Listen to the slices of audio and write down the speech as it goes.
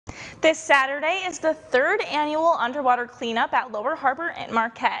This Saturday is the third annual underwater cleanup at Lower Harbor in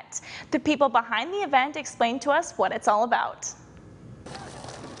Marquette. The people behind the event explained to us what it's all about.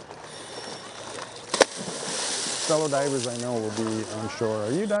 Fellow divers I know will be on shore.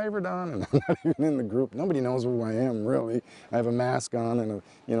 Are you diver, Don? And I'm not even in the group. Nobody knows who I am, really. I have a mask on and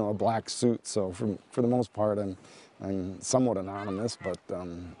a black suit, so for the most part I'm somewhat anonymous, but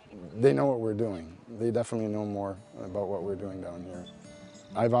they know what we're doing. They definitely know more about what we're doing down here.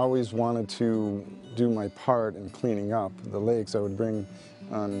 I've always wanted to do my part in cleaning up the lakes. I would bring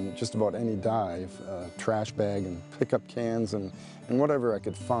on just about any dive, a trash bag and pick up cans and whatever I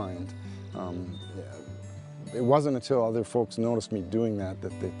could find. It wasn't until other folks noticed me doing that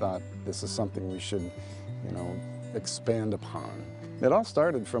they thought this is something we should, expand upon. It all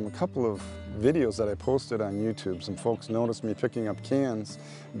started from a couple of videos that I posted on YouTube. Some folks noticed me picking up cans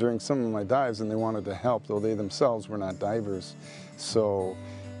during some of my dives and they wanted to help, though they themselves were not divers. So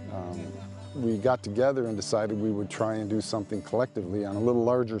we got together and decided we would try and do something collectively on a little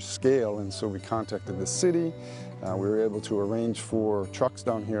larger scale, and so we contacted the city. We were able to arrange for trucks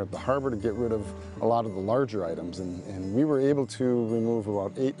down here at the harbor to get rid of a lot of the larger items, and we were able to remove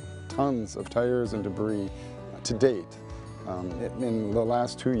about 8 tons of tires and debris to date in the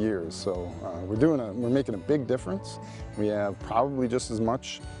last 2 years. So we're making a big difference. We have probably just as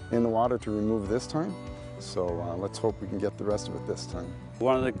much in the water to remove this time. So let's hope we can get the rest of it this time.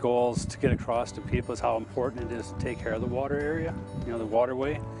 One of the goals to get across to people is how important it is to take care of the water area, the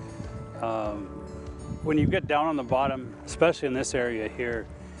waterway. When you get down on the bottom, especially in this area here,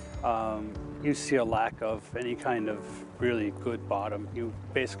 you see a lack of any kind of really good bottom. You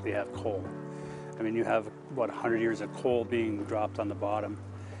basically have coal. I mean, you have about 100 years of coal being dropped on the bottom.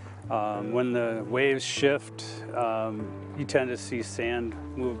 When the waves shift, you tend to see sand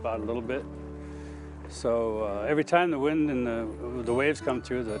move about a little bit. So every time the wind and the waves come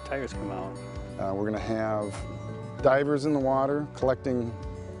through, the tires come out. We're going to have divers in the water collecting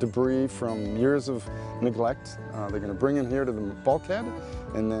debris from years of neglect. They're going to bring it here to the bulkhead,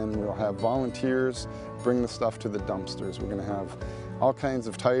 and then we'll have volunteers bring the stuff to the dumpsters. We're going to have all kinds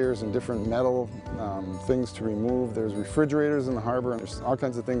of tires and different metal things to remove. There's refrigerators in the harbor, and there's all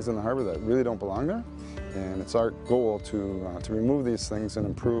kinds of things in the harbor that really don't belong there. And it's our goal to remove these things and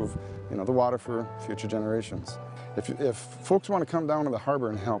improve the water for future generations. If folks want to come down to the harbor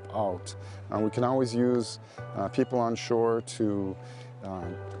and help out, we can always use people on shore to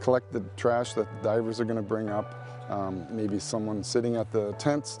collect the trash that the divers are going to bring up. Maybe someone sitting at the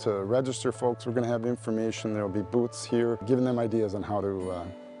tents to register folks. We're going to have information. There will be booths here giving them ideas on how to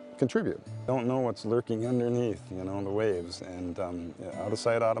contribute. Don't know what's lurking underneath, the waves, and out of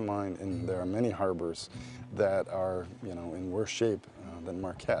sight, out of mind. And there are many harbors that are, in worse shape than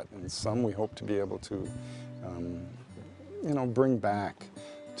Marquette, and some we hope to be able to, bring back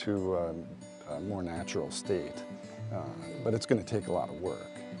to a more natural state. But it's going to take a lot of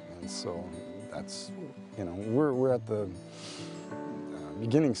work, and so that's, we're at the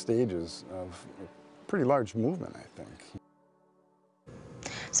beginning stages of a pretty large movement, I think.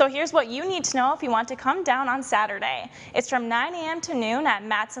 So here's what you need to know if you want to come down on Saturday. It's from 9 a.m. to noon at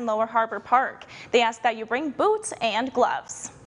Matson Lower Harbor Park. They ask that you bring boots and gloves.